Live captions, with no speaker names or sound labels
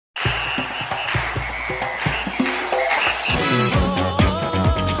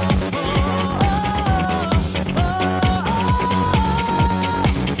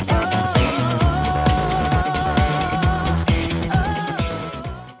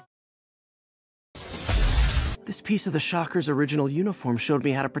This piece of the Shocker's original uniform showed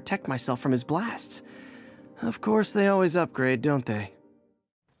me how to protect myself from his blasts. Of course, they always upgrade, don't they?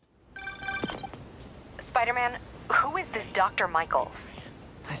 Spider-Man, who is this Dr. Michaels?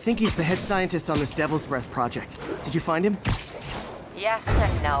 I think he's the head scientist on this Devil's Breath project. Did you find him? Yes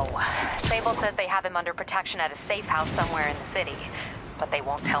and no. Sable says they have him under protection at a safe house somewhere in the city, but they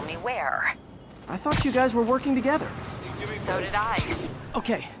won't tell me where. I thought you guys were working together. So did I.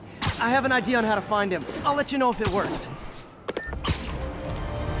 Okay, I have an idea on how to find him. I'll let you know if it works.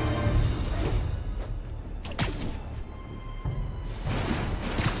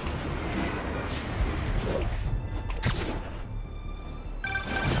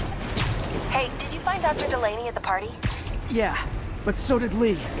 Hey, did you find Dr. Delaney at the party? Yeah, but so did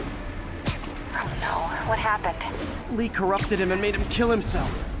Lee. Oh no, what happened? Lee corrupted him and made him kill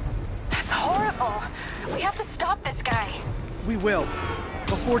himself. That's horrible. We have to stop this guy. We will.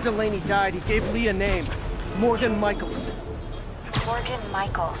 Before Delaney died, he gave Lee a name. Morgan Michaels. Morgan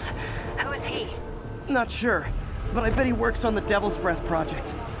Michaels. Who is he? Not sure, but I bet he works on the Devil's Breath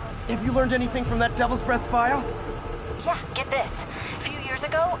project. Have you learned anything from that Devil's Breath file? Yeah, get this. A few years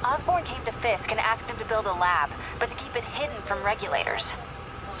ago, Osborn came to Fisk and asked him to build a lab, but to keep it hidden from regulators.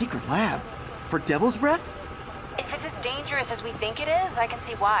 Secret lab? For Devil's Breath? If it's as dangerous as we think it is, I can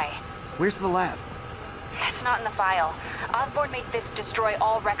see why. Where's the lab? It's not in the file. Osborn made Fisk destroy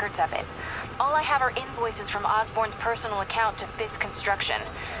all records of it. All I have are invoices from Osborn's personal account to Fisk Construction.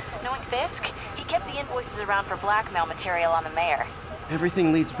 Knowing Fisk, he kept the invoices around for blackmail material on the mayor.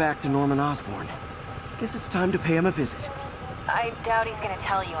 Everything leads back to Norman Osborn. Guess it's time to pay him a visit. I doubt he's gonna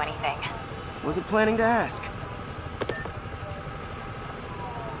tell you anything. Wasn't planning to ask.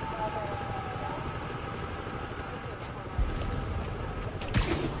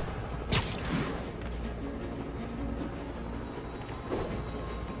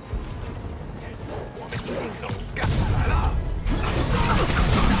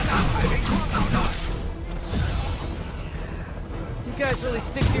 You guys really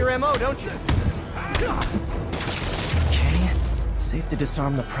stick to your MO, don't you? Okay, safe to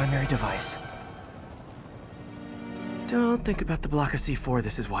disarm the primary device. Don't think about the block of C4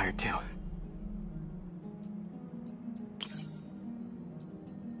 this is wired to.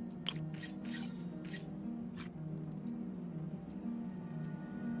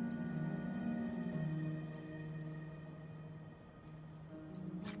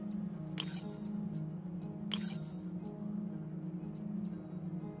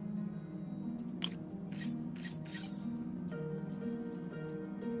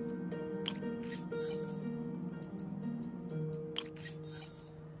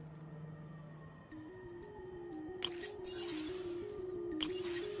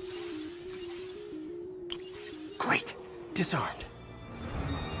 Great. Disarmed.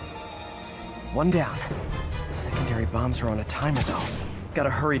 One down. Secondary bombs are on a timer, though.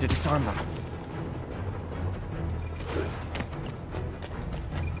 Gotta hurry to disarm them.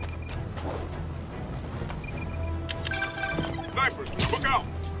 Snipers, look out!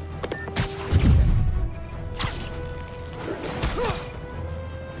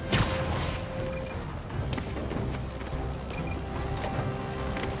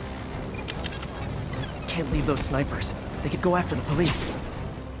 Can't leave those snipers. They could go after the police.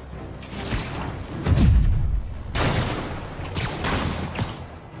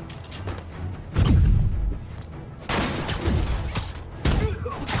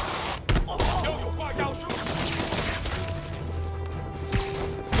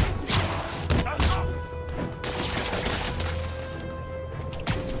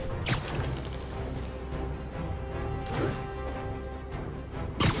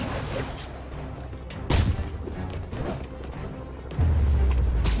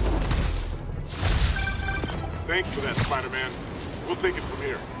 Thanks for that, Spider-Man. We'll take it from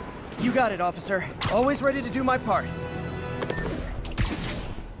here. You got it, officer. Always ready to do my part.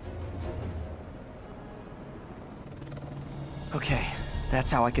 Okay, that's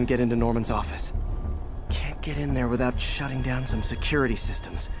how I can get into Norman's office. Can't get in there without shutting down some security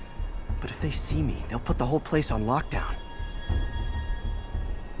systems. But if they see me, they'll put the whole place on lockdown.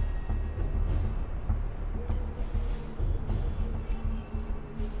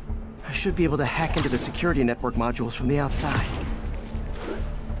 I should be able to hack into the security network modules from the outside.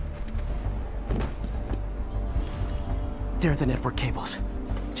 There are the network cables.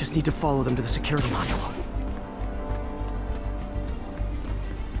 Just need to follow them to the security module.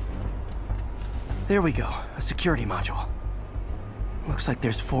 There we go, a security module. Looks like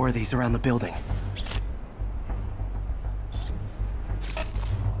there's 4 of these around the building.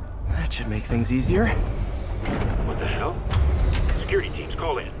 That should make things easier. What the hell? Security teams,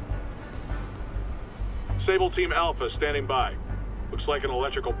 call in. Sable Team Alpha standing by. Looks like an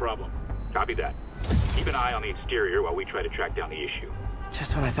electrical problem. Copy that. Keep an eye on the exterior while we try to track down the issue.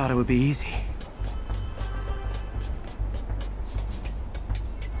 Just when I thought it would be easy.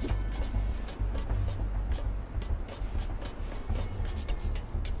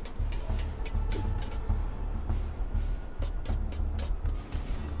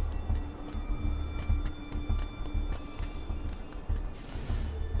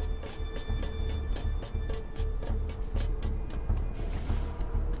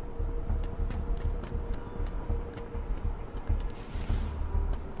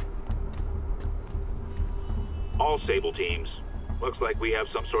 All Sable teams. Looks like we have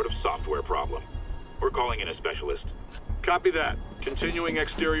some sort of software problem. We're calling in a specialist. Copy that. Continuing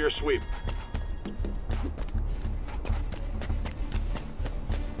exterior sweep.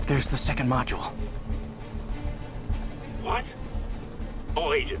 There's the second module. What?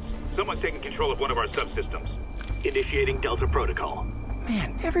 All agents, someone's taking control of one of our subsystems. Initiating Delta Protocol.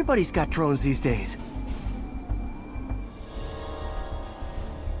 Man, everybody's got drones these days.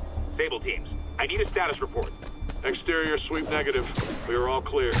 Sable teams, I need a status report. Exterior sweep negative. We are all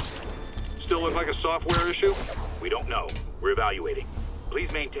clear. Still look like a software issue? We don't know. We're evaluating.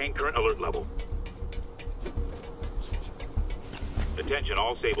 Please maintain current alert level. Attention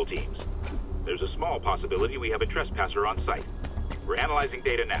all Sable teams. There's a small possibility we have a trespasser on site. We're analyzing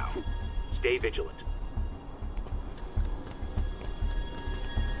data now. Stay vigilant.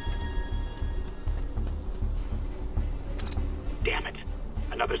 Damn it.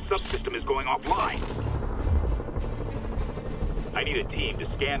 Another subsystem is going offline. I need a team to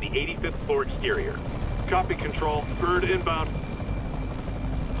scan the 85th floor exterior. Copy, Control. Bird inbound.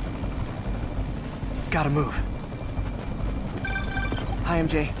 Gotta move. Hi,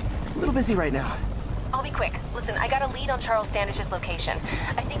 MJ. A little busy right now. I'll be quick. Listen, I got a lead on Charles Standish's location.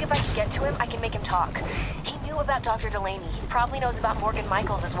 I think if I can get to him, I can make him talk. He knew about Dr. Delaney. He probably knows about Morgan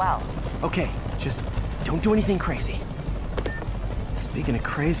Michaels as well. Okay, just don't do anything crazy. Speaking of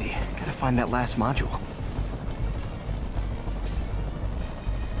crazy, gotta find that last module.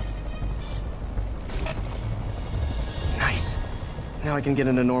 Nice. Now I can get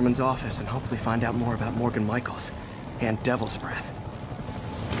into Norman's office and hopefully find out more about Morgan Michaels and Devil's Breath.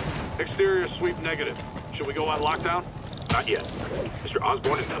 Exterior sweep negative. Should we go on lockdown? Not yet. Mr.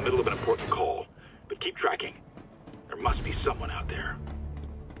 Osborn is in the middle of an important call. But keep tracking. There must be someone out there.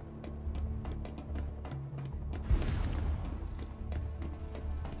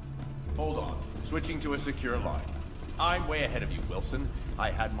 Hold on. Switching to a secure line. I'm way ahead of you, Wilson. I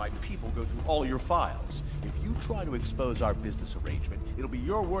had my people go through all your files. If you try to expose our business arrangement, it'll be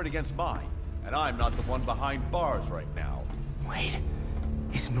your word against mine. And I'm not the one behind bars right now. Wait,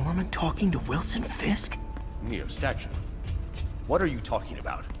 is Norman talking to Wilson Fisk? Neo statue. What are you talking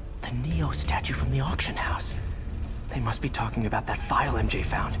about? The Neo statue from the auction house. They must be talking about that file MJ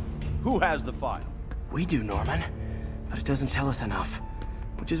found. Who has the file? We do, Norman. But it doesn't tell us enough.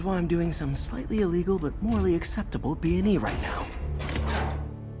 Which is why I'm doing some slightly illegal but morally acceptable B&E right now.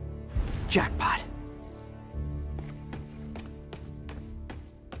 Jackpot.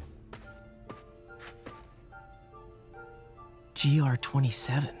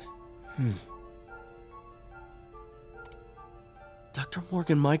 GR-27. Dr.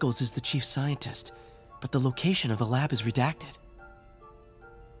 Morgan Michaels is the chief scientist, but the location of the lab is redacted.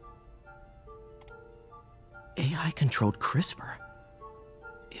 AI-controlled CRISPR.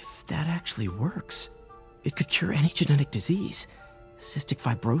 If that actually works, it could cure any genetic disease. Cystic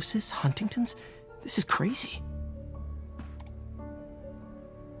fibrosis, Huntington's. This is crazy.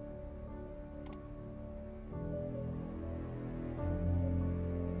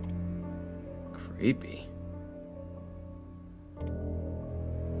 Creepy.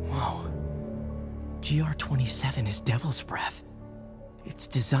 Whoa. GR-27 is Devil's Breath. It's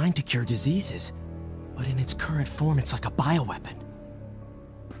designed to cure diseases, but in its current form, it's like a bioweapon.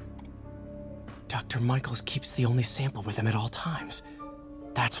 Dr. Michaels keeps the only sample with him at all times.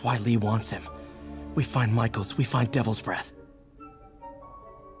 That's why Lee wants him. We find Michaels, we find Devil's Breath.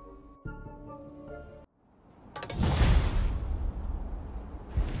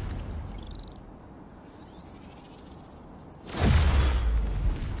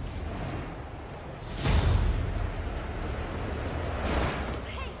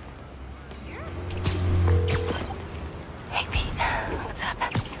 Hey, Pete. What's up?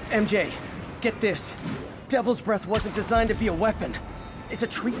 MJ, get this. Devil's Breath wasn't designed to be a weapon. It's a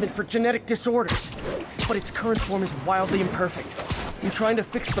treatment for genetic disorders. But its current form is wildly imperfect. In trying to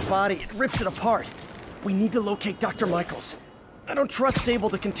fix the body, it rips it apart. We need to locate Dr. Michaels. I don't trust Sable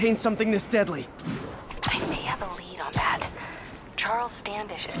to contain something this deadly. I may have a lead on that. Charles Charles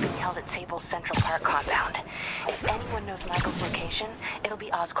Standish is being held at Sable's Central Park compound. If anyone knows Michael's location, it'll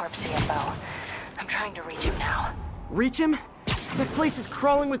be Oscorp's CFO. I'm trying to reach him now. Reach him? That place is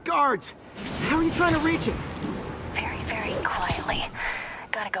crawling with guards. How are you trying to reach him? Very, very quietly.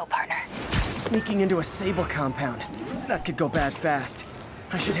 Gotta go, partner. Sneaking into a Sable compound. That could go bad fast.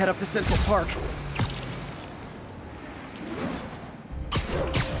 I should head up to Central Park.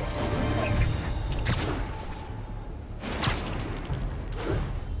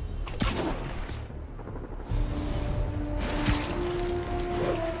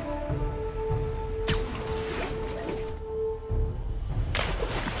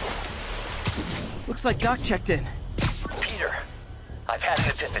 Looks like Doc checked in. Peter, I've had an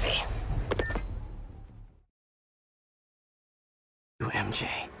epiphany. MJ.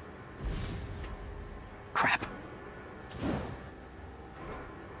 Crap.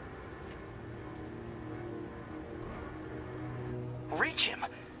 Reach him?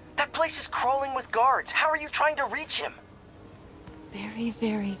 That place is crawling with guards. How are you trying to reach him? Very,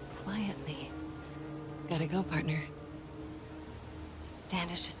 very quietly. Gotta go, partner.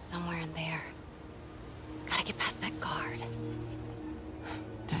 Standish is somewhere in there. Gotta get past that guard.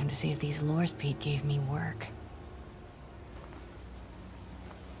 Time to see if these lures Pete gave me work.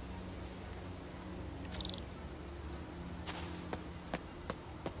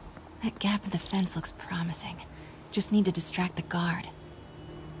 That gap in the fence looks promising. Just need to distract the guard.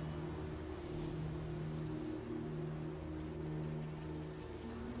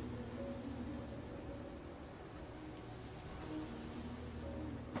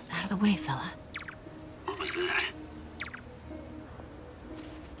 Out of the way, fella. What was that?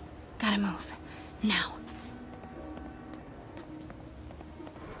 Gotta move. Now.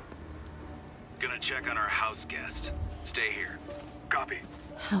 Gonna check on our house guest. Stay here. Copy.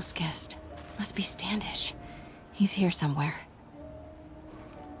 House guest. Must be Standish. He's here somewhere.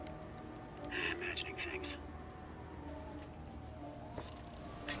 Imagining things.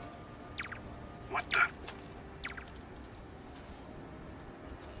 What the?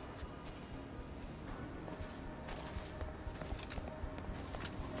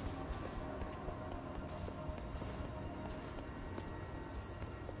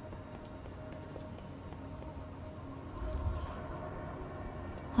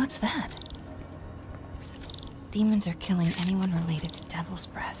 What's that? Demons are killing anyone related to Devil's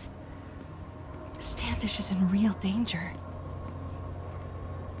Breath. Standish is in real danger.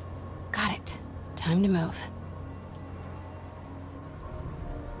 Got it. Time to move.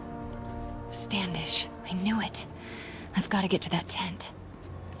 Standish. I knew it. I've got to get to that tent.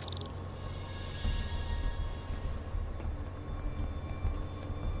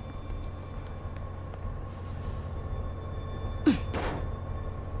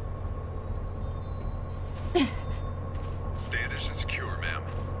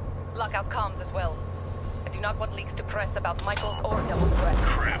 Lockout comms as well. I do not want leaks to press about Michael's or Devil's Breath.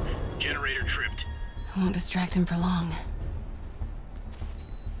 Crap. Generator tripped. I won't distract him for long.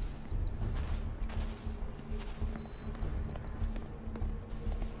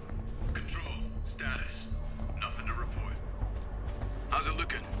 Control. Status. Nothing to report. How's it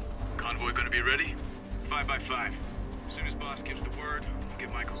looking? Convoy gonna be ready? 5 by 5. As soon as boss gives the word, we'll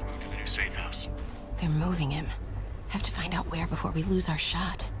get Michael's moved to the new safe house. They're moving him. Have to find out where before we lose our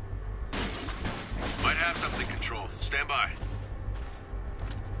shot. Might have something, Control. Stand by.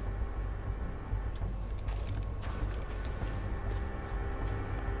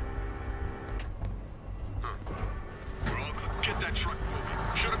 We're all clear. Get that truck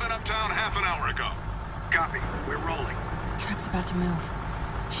moving. Should have been uptown half an hour ago. Copy. We're rolling. Truck's about to move.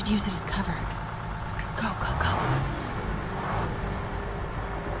 Should use it as cover. Go, go, go.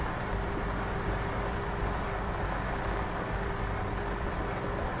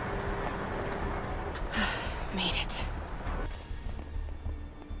 Made it.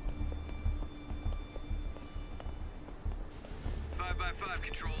 Five by 5,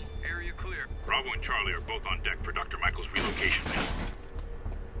 Control. Area clear. Bravo and Charlie are both on deck for Dr. Michael's relocation plan.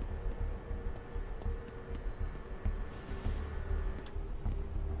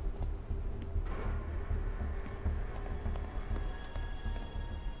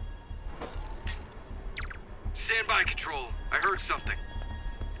 Stand by, Control. I heard something.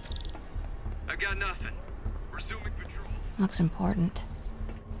 I got nothing. Resuming patrol. Looks important.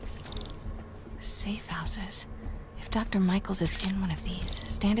 Safe houses. If Dr. Michaels is in one of these,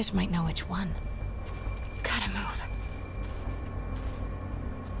 Standish might know which one. Gotta move.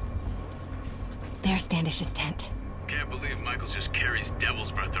 There's Standish's tent. Can't believe Michaels just carries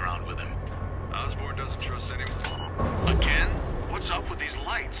Devil's Breath around with him. Osborn doesn't trust anyone. Again? What's up with these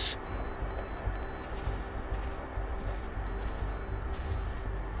lights?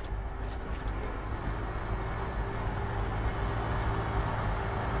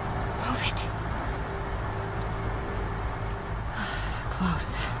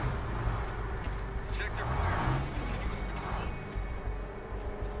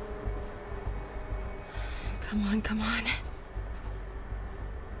 Come on, come on.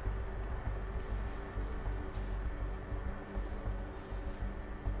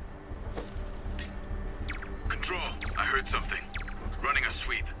 Control, I heard something. Running a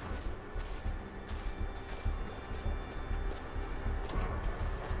sweep.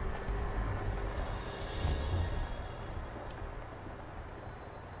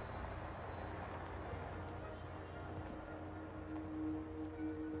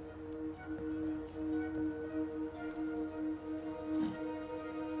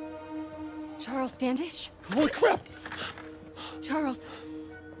 Charles Standish? Holy crap! Charles,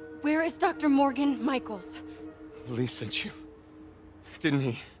 where is Dr. Morgan Michaels? Lee sent you. Didn't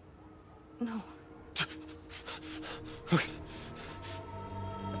he? No.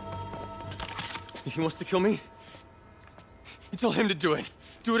 He wants to kill me? You tell him to do it.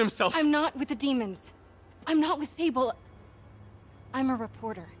 Do it himself. I'm not with the demons. I'm not with Sable. I'm a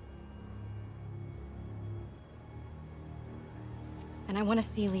reporter. And I want to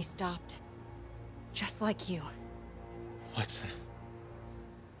see Lee stopped. Just like you. Watson.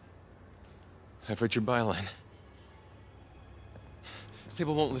 I've heard your byline.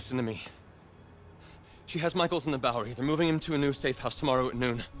 Sable won't listen to me. She has Michaels in the Bowery. They're moving him to a new safe house tomorrow at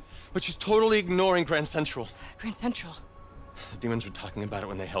noon. But she's totally ignoring Grand Central. Grand Central? The demons were talking about it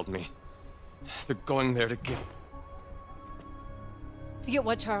when they held me. They're going there to get... To get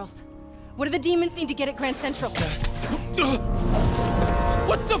what, Charles? What do the demons need to get at Grand Central?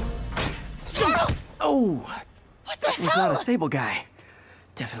 What the... Charles! Oh! What the hell? He's not a Sable guy.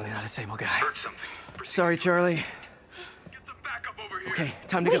 Definitely not a Sable guy. Heard something. Sorry, Charlie. Get the backup over here. Okay,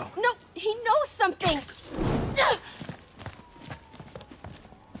 time to Wait, go. no! He knows something!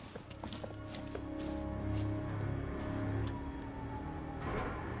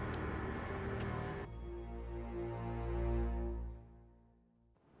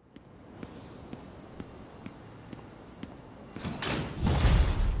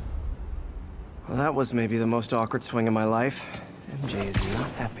 Well, that was maybe the most awkward swing of my life. MJ is not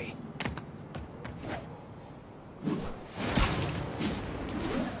happy.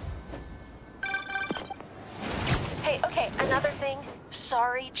 Hey, okay, another thing.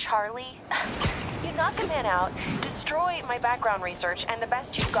 Sorry, Charlie. You knock a man out, destroy my background research, and the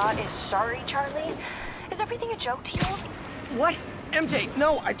best you got is sorry, Charlie? Is everything a joke to you? What? MJ,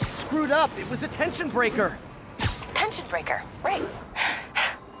 no, I screwed up. It was a tension breaker. Tension breaker, right.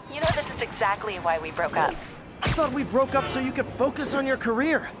 You know this is exactly why we broke up. I thought we broke up so you could focus on your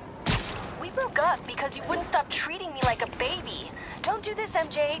career. We broke up because you wouldn't stop treating me like a baby. Don't do this,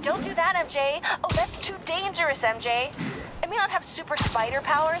 MJ. Don't do that, MJ. Oh, that's too dangerous, MJ. I may not have super spider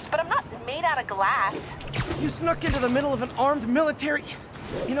powers, but I'm not made out of glass. You snuck into the middle of an armed military...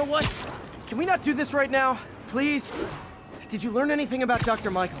 You know what? Can we not do this right now? Please? Did you learn anything about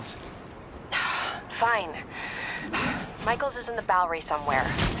Dr. Michaels? Fine. Michaels is in the Bowery somewhere.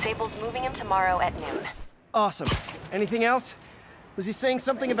 Sable's moving him tomorrow at noon. Awesome. Anything else? Was he saying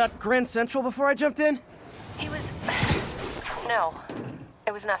something about Grand Central before I jumped in? He was... No.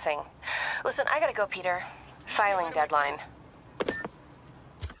 It was nothing. Listen, I gotta go, Peter. Filing deadline.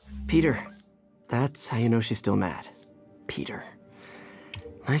 Peter. That's how you know she's still mad. Peter.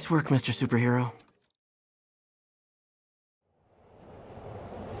 Nice work, Mr. Superhero.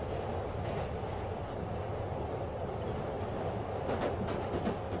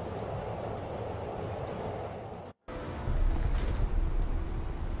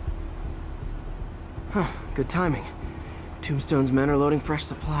 Huh, good timing. Tombstone's men are loading fresh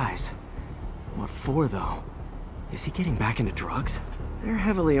supplies. What for, though? Is he getting back into drugs? They're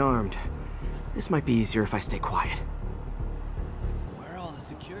heavily armed. This might be easier if I stay quiet. Where are all the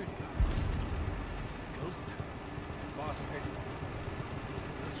security guards? This is a ghost town. Boss picked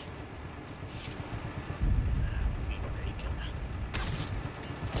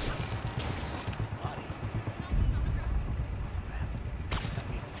body.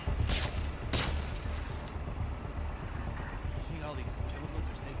 You think all these chemicals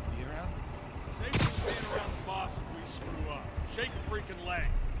are safe to be around? Safe to stand around the boss if we screw up. Shake a freaking leg.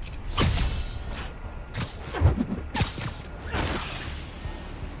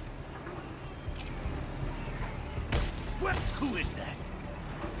 What? Who is that?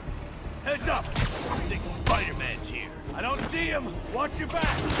 Heads up! I think Spider-Man's here. I don't see him. Watch your back.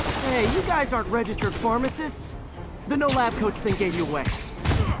 Hey, you guys aren't registered pharmacists. The no lab coats thing gave you away.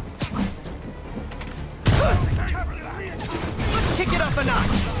 Let's kick it up a notch.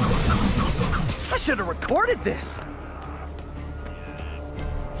 I should have recorded this.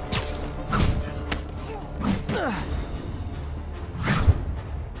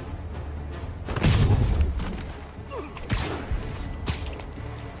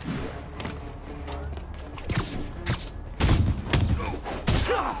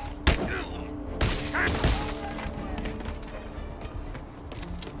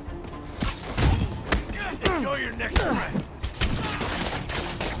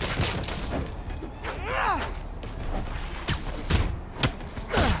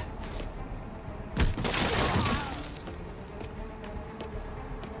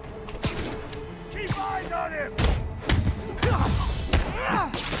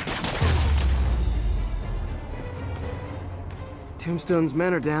 Tombstone's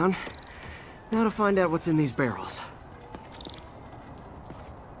men are down. Now to find out what's in these barrels.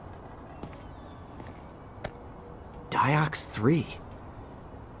 Diox 3.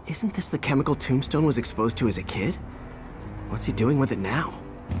 Isn't this the chemical Tombstone was exposed to as a kid? What's he doing with it now?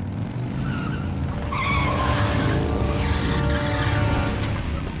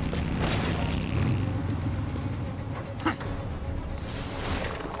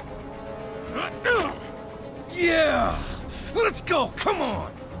 Yeah! Let's go, come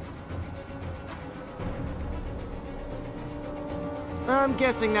on! I'm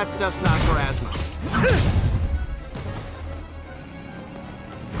guessing that stuff's not for asthma.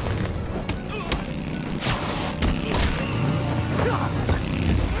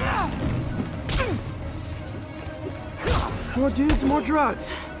 More dudes, more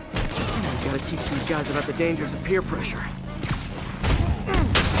drugs. Gotta teach these guys about the dangers of peer pressure.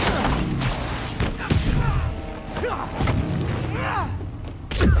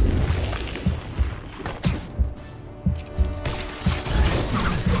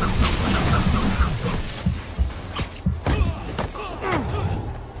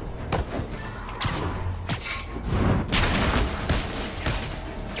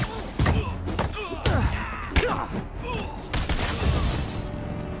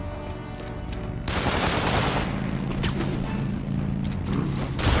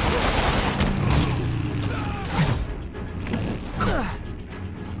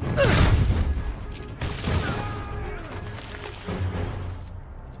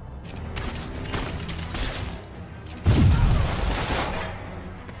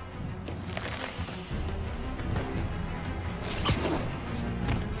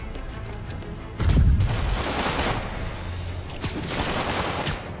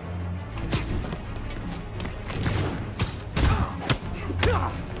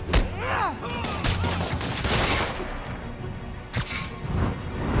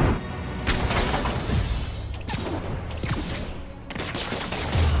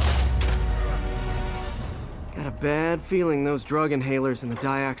 Bad feeling those drug inhalers and the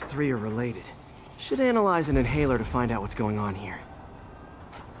Diox 3 are related. Should analyze an inhaler to find out what's going on here.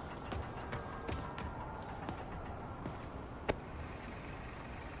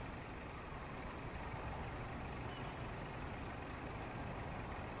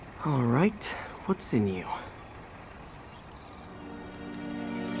 All right, what's in you?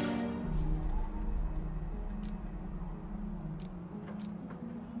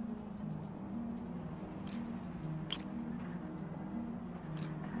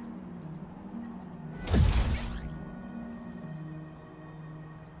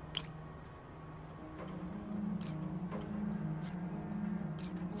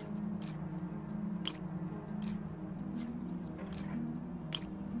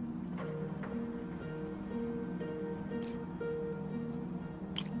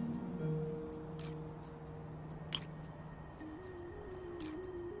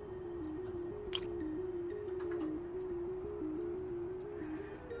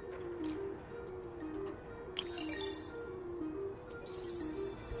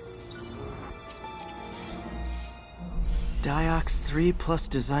 Diox 3 plus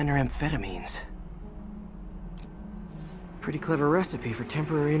designer amphetamines. Pretty clever recipe for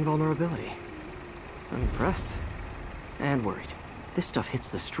temporary invulnerability. I'm impressed. And worried. This stuff hits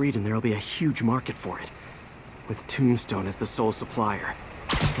the street and there'll be a huge market for it. With Tombstone as the sole supplier.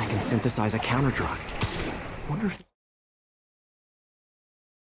 I can synthesize a counter-drug. Wonder if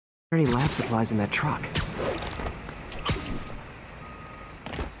there are any lab supplies in that truck.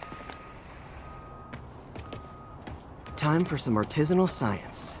 Time for some artisanal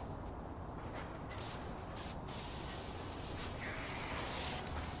science.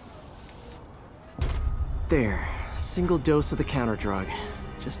 There, single dose of the counter drug.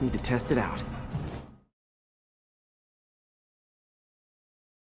 Just need to test it out.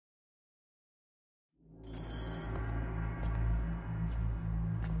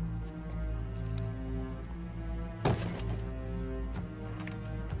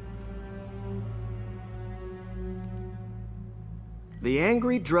 The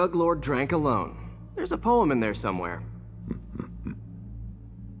angry drug lord drank alone. There's a poem in there somewhere.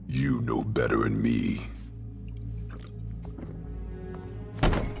 You know better than me.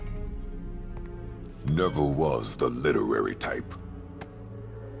 Never was the literary type.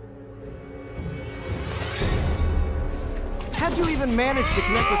 How'd you even manage to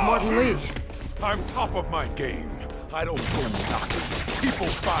connect with Martin Lee? I'm top of my game. I don't go knocking. People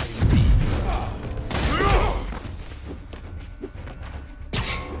find me.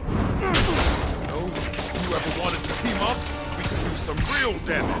 Whoever wanted to team up, we could do some real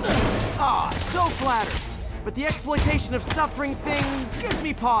damage. Ah, so flattered. but the exploitation of suffering thing gives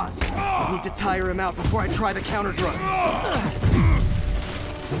me pause. I need to tire him out before I try the counter drug.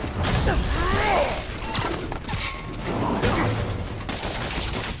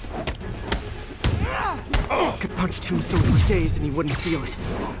 Could punch Tombstone for days and he wouldn't feel it.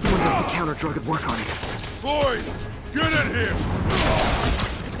 I wonder if the counter drug would work on it. Boys, get in here!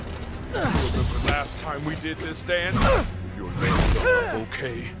 Remember last time we did this dance? Your legs are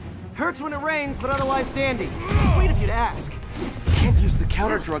okay. Hurts when it rains, but otherwise dandy. Sweet of you to ask. Can't use the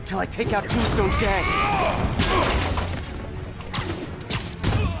counter drug till I take out Tombstone's gang.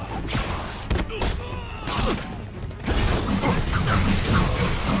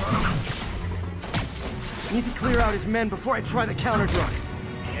 Need to clear out his men before I try the counter drug.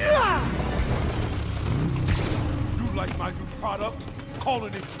 You like my new product?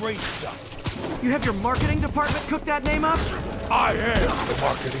 Calling it great stuff. You have your marketing department cook that name up? I am the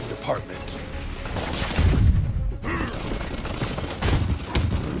marketing department.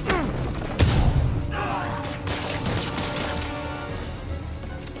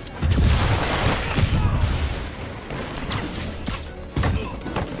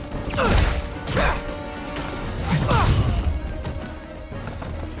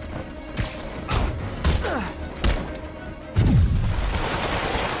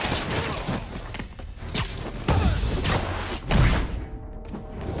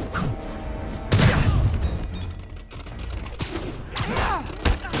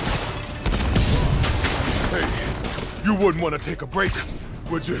 You wouldn't want to take a break,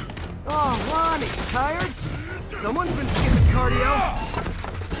 would you? Oh, Lonnie, tired? Someone's been skipping cardio.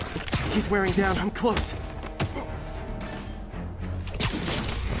 He's wearing down. I'm close.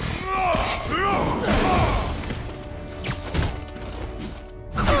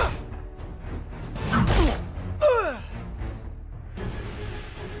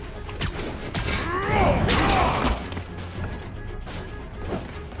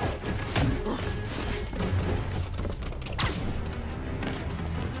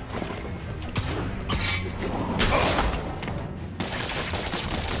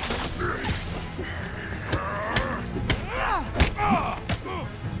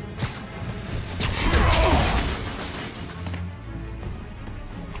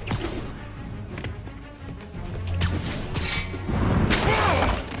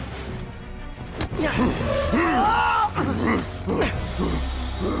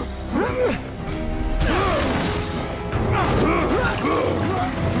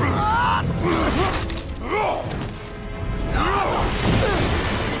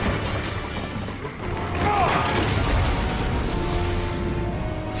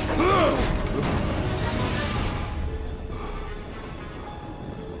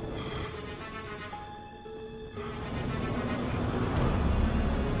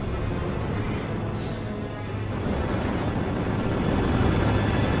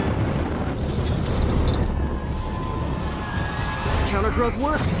 Counter drug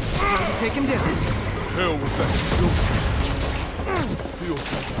worked. Time to take him down. Hell was that? Feels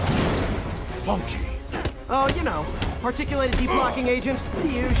funky. Oh, you know, particulated deblocking agent, the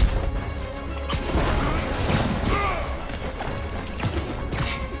usual.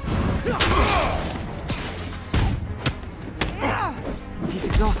 He's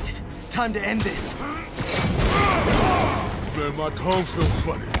exhausted. Time to end this. Man, my tongue feels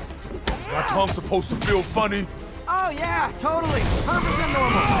funny. Is my tongue supposed to feel funny? Oh yeah, totally. 100%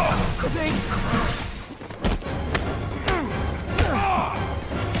 normal. I think.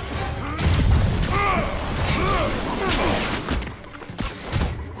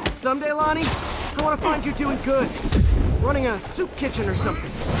 Someday, Lonnie, I want to find you doing good. Running a soup kitchen or something.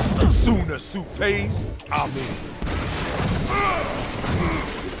 As soon as soup pays, I'm in.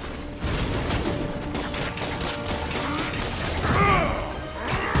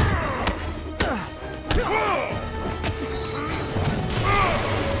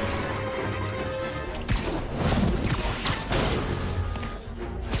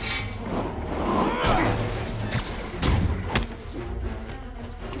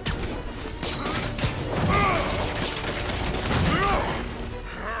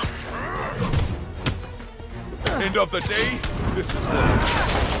 End of the day, this is what it is.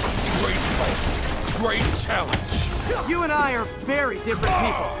 Great fight, great challenge. You and I are very different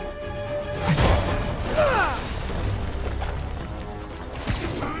people.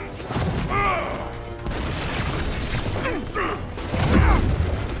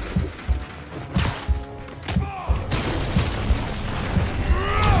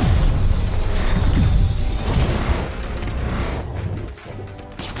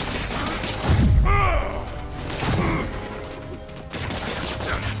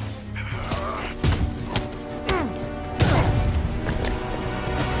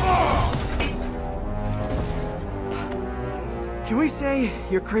 we say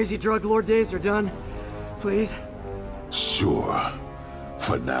your crazy drug lord days are done? Please? Sure.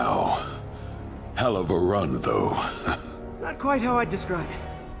 For now. Hell of a run, though. Not quite how I'd describe it.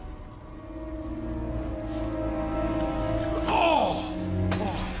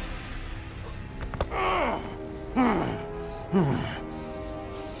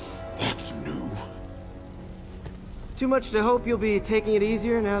 That's new. Too much to hope you'll be taking it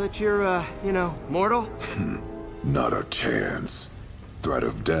easier now that you're, you know, mortal? Not a chance. Threat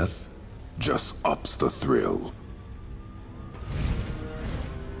of death just ups the thrill.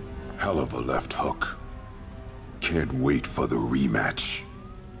 Hell of a left hook. Can't wait for the rematch.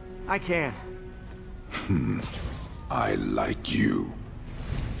 I can. I like you.